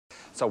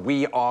So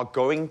we are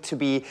going to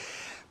be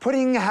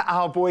putting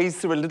our boys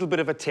through a little bit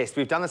of a test.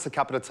 We've done this a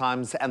couple of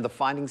times, and the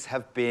findings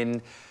have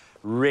been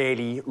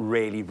really,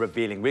 really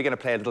revealing. We're going to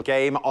play a little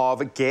game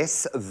of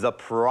Guess the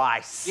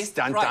Price. Guess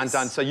the price.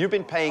 Dun. So you've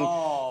been paying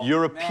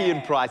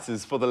European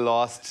prices for the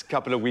last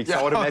couple of weeks.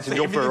 Yeah, I would imagine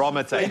your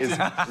barometer is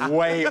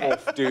way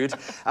off, dude.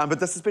 But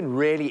this has been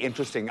really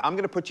interesting. I'm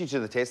going to put you to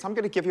the test. I'm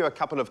going to give you a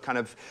couple of kind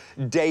of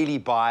daily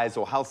buys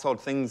or household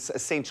things,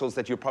 essentials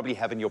that you probably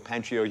have in your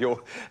pantry or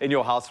in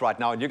your house right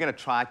now, and you're going to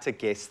try to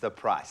guess the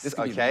price. This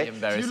could be really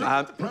embarrassing. Do you look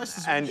at the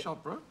prices in the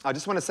shop, bro? I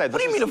just want to say... What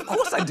do you mean? Of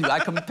course I do. I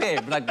compare.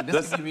 But like,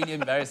 this is really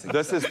embarrassing.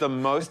 This is the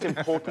most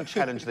important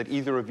challenge that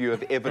either of you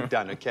have ever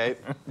done, okay?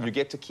 You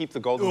get to keep the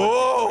golden...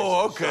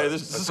 Oh, okay.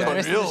 This is For the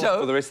rest of the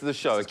show? For the rest of the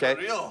show, okay?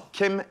 real.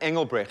 Kim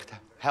Engelbrecht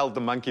held the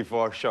monkey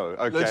for our show,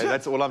 okay? Legit?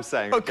 That's all I'm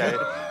saying, okay?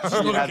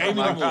 She's not a game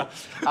anymore.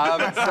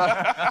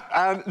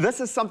 This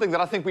is something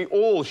that I think we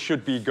all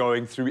should be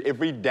going through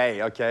every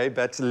day, okay?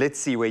 But let's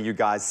see where you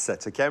guys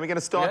sit, okay? We're going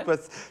to start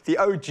with the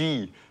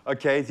OG,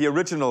 okay? The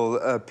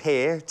original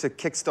pear to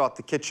kickstart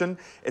the kitchen.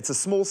 It's a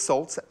small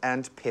salt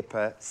and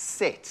pepper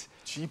set.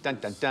 Dun,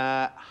 dun,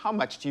 dun. How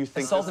much do you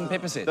think salt and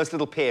pepper set? this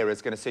little pear is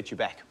going to set you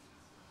back?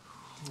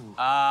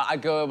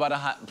 I'd go about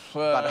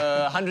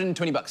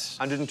 120 bucks.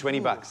 120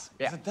 bucks.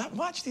 Yeah. Is it that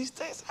much these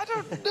days? I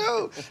don't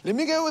know. Let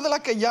me go with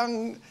like a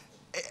young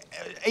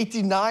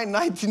 89,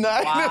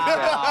 99.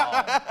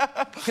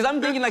 Wow. Because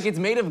I'm thinking like it's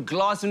made of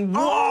glass and...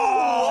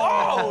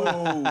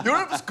 Whoa!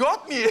 Europe's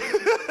got me.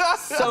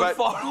 so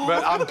far.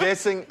 But I'm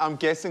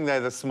guessing they're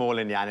the small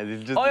Indiana.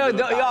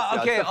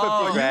 Okay.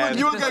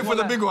 You were going for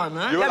the big one,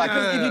 huh? You were like,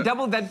 because if you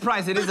double that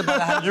price, it is about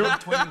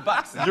 120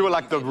 bucks. You were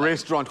like the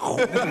restaurant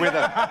where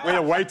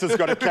the waiter's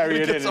got to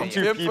carry it in and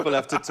two people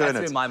have to turn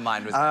That's it. where my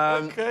mind was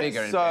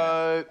bigger and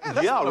So,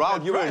 yeah,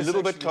 Raul, you were a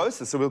little bit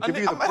closer, so we'll give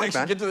you the I might point, actually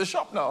man. get to the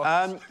shop now.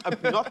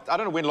 I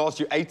don't know when last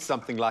you ate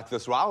something like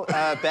this, Raul.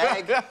 A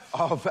bag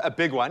of, a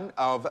big one,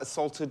 of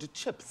salted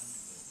chips.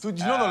 Dude,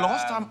 you know the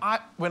last time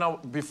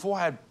before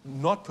I had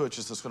not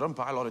purchased this, because I don't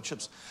buy a lot of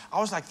chips, I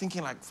was like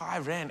thinking like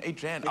 5 rand,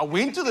 8 rand. I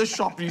went to the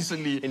shop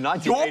recently. In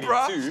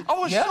 1982. I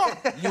was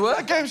shocked. You were?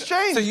 The game's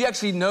changed. So you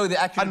actually know the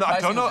accurate I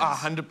price? don't know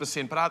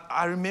 100%, but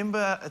I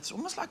remember it's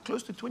almost like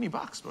close to 20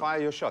 bucks, bro. Fire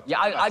your shot.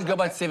 Yeah, I'd go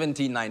about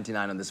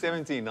 17.99 on this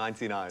one.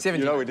 17.99. 17.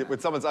 You know, when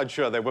someone's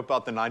unsure, they whip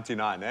out the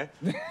 99, eh?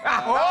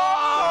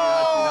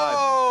 Oh!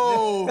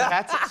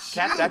 Cat,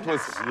 that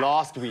was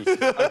last week.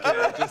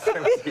 Okay, just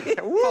 17.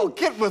 Well,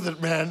 get with it,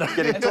 man.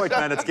 Getting toit,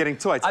 man. It's getting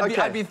toit.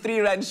 I'd be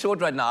 3 rand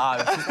short right now.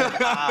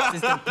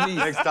 Sister, please.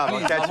 Next time,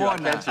 I'll catch you. I'll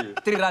catch you.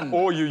 3 rand.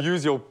 Or you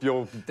use your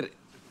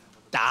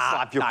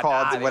swipe your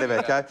cards or whatever,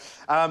 okay?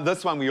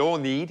 This one we all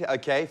need,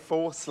 okay?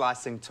 4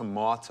 slicing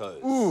tomatoes.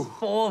 Ooh.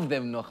 4 of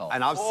them, nogal.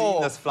 And I've seen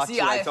this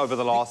fluctuate over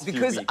the last few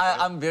weeks. Because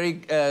I'm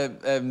very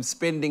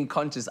spending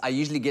conscious, I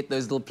usually get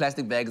those little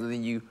plastic bags and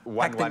then you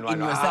pack them in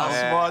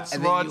yourself.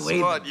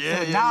 Smart.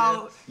 Yeah,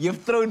 now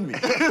you've thrown me.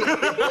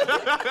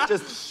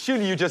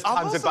 Surely you just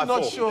times it by 4.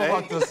 I'm also not sure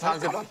about this.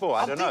 Times it by 4,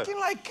 I don't know. I'm thinking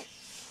like,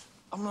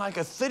 I'm like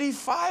a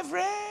 35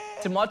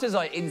 rand. Tomatoes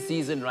are in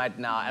season right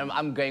now, and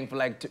I'm going for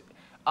like...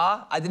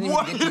 I didn't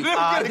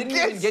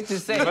even get to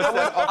say.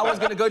 I was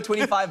going to go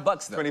 25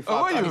 bucks though.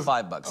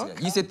 25 bucks. Okay.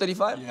 Yeah. You said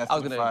 35? Yeah, 35. I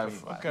was going to go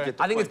 25. Okay.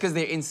 I think it's because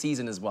they're in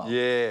season as well.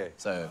 Yeah.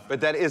 So.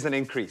 But that is an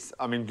increase.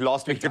 I mean,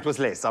 last week it was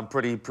less. I'm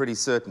pretty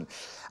certain.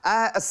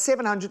 A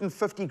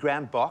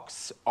 750-gram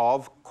box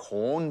of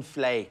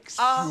cornflakes.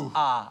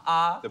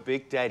 The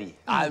Big Daddy.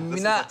 I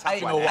mean,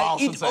 I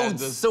eat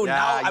oats, so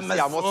now I'm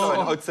also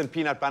an oats and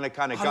peanut butter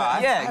kind of guy.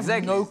 Yeah, exactly. I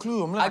have no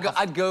clue. I'm like,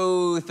 I'd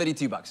go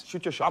 32 bucks.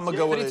 Shoot your shot. I'm gonna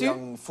go with a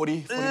young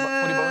 40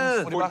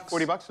 bucks.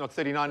 40 bucks, not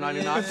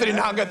 39.99.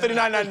 39, go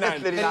 39.99.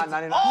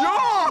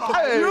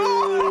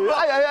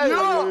 39.99.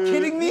 Yo!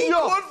 Kidding me?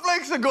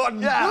 Cornflakes are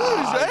gone.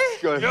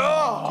 Good.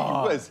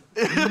 Yo!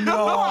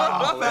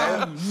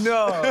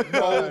 No.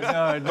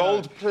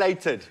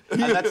 Gold-plated.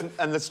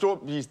 And the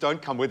strawberries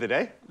don't come with it,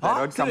 eh? They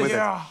don't come with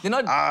it. You're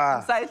not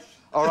inside?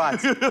 All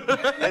right.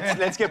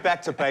 let's get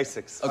back to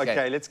basics.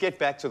 Okay, let's get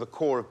back to the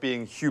core of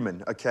being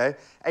human, okay?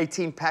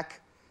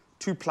 18-pack,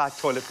 2-ply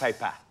toilet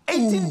paper.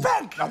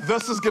 18-pack? Now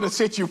this is gonna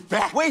set you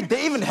back. Wait,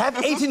 they even have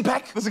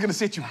 18-pack? This is gonna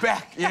set you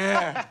back.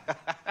 Yeah.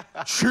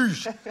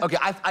 Sheesh. Okay,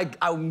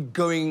 I'm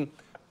going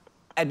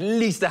at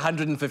least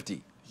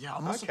 150. Yeah,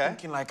 I'm also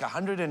thinking like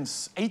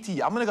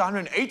 180. I'm gonna go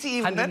 180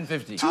 even.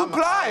 150.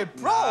 2-ply,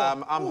 bro.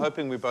 I'm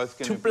hoping we're both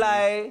going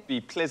to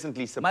be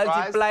pleasantly surprised.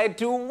 Multiply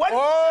to 1.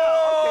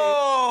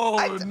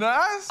 Oh,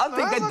 nice. I'll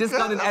take that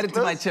discount and add it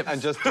to my chips.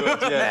 And just do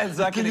it, yeah.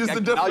 So I can use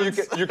the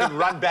difference. Now you can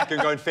run back and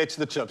go and fetch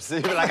the chips.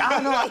 You'll be like, oh,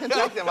 no, I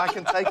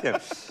can take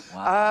them.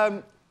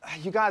 Wow.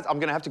 You guys, I'm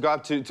going to have to go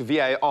up to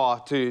VAR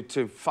to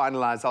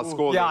finalise our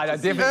score. Yeah,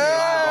 definitely.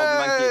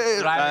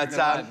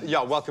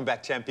 Yeah, welcome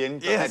back, champion.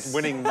 Yes. That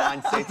winning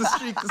mindset. The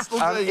streak is still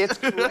going. It's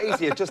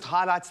crazy. It just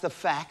highlights the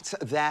fact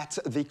that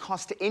the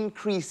cost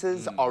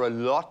increases are a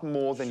lot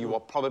more than you are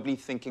probably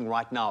thinking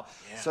right now.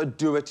 Yeah. So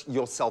do it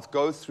yourself.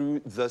 Go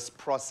through this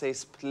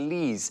process,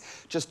 please.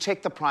 Just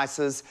check the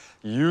prices.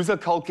 Use a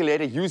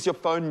calculator. Use your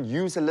phone.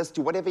 Use a list.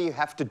 Do whatever you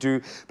have to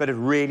do. But it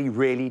really,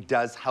 really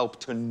does help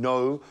to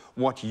know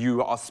what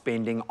you are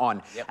spending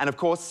on. Yep. And of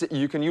course,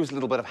 you can use a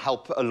little bit of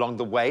help along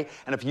the way.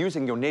 And if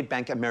using your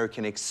Nedbank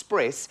American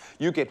Express,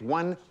 you get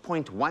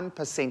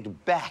 1.1%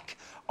 back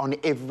on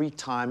every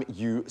time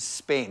you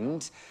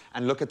spend.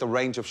 And look at the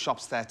range of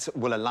shops that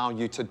will allow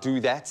you to do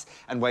that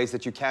and ways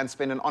that you can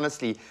spend. And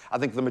honestly, I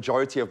think the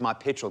majority of my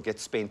petrol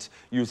gets spent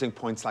using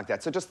points like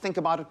that. So just think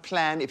about it,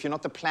 plan. If you're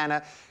not the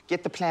planner,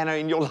 get the planner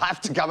in your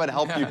life to come and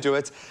help you do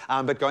it.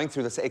 But going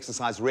through this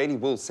exercise really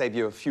will save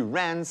you a few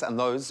rands, and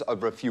those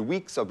over a few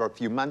weeks, over a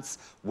few months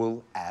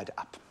will add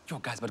up. Yo,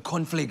 guys, but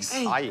cornflakes.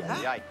 Hey.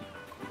 Aye.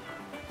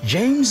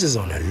 James is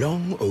on a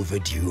long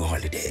overdue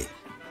holiday.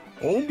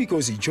 All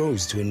because he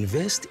chose to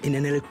invest in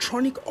an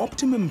electronic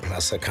Optimum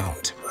Plus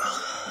account.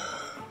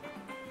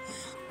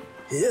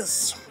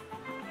 Yes.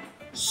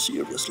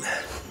 Seriously.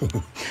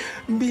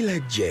 Be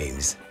like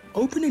James.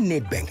 Open a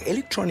Nedbank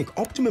Electronic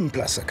Optimum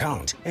Plus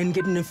account and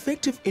get an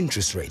effective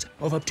interest rate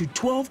of up to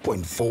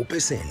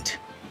 12.4%.